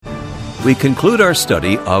We conclude our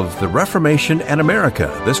study of the Reformation and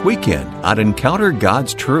America this weekend on Encounter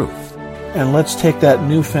God's Truth. And let's take that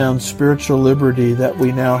newfound spiritual liberty that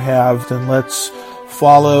we now have, and let's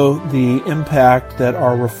follow the impact that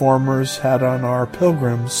our reformers had on our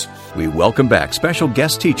pilgrims. We welcome back special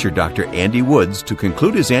guest teacher Dr. Andy Woods to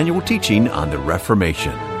conclude his annual teaching on the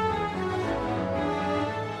Reformation.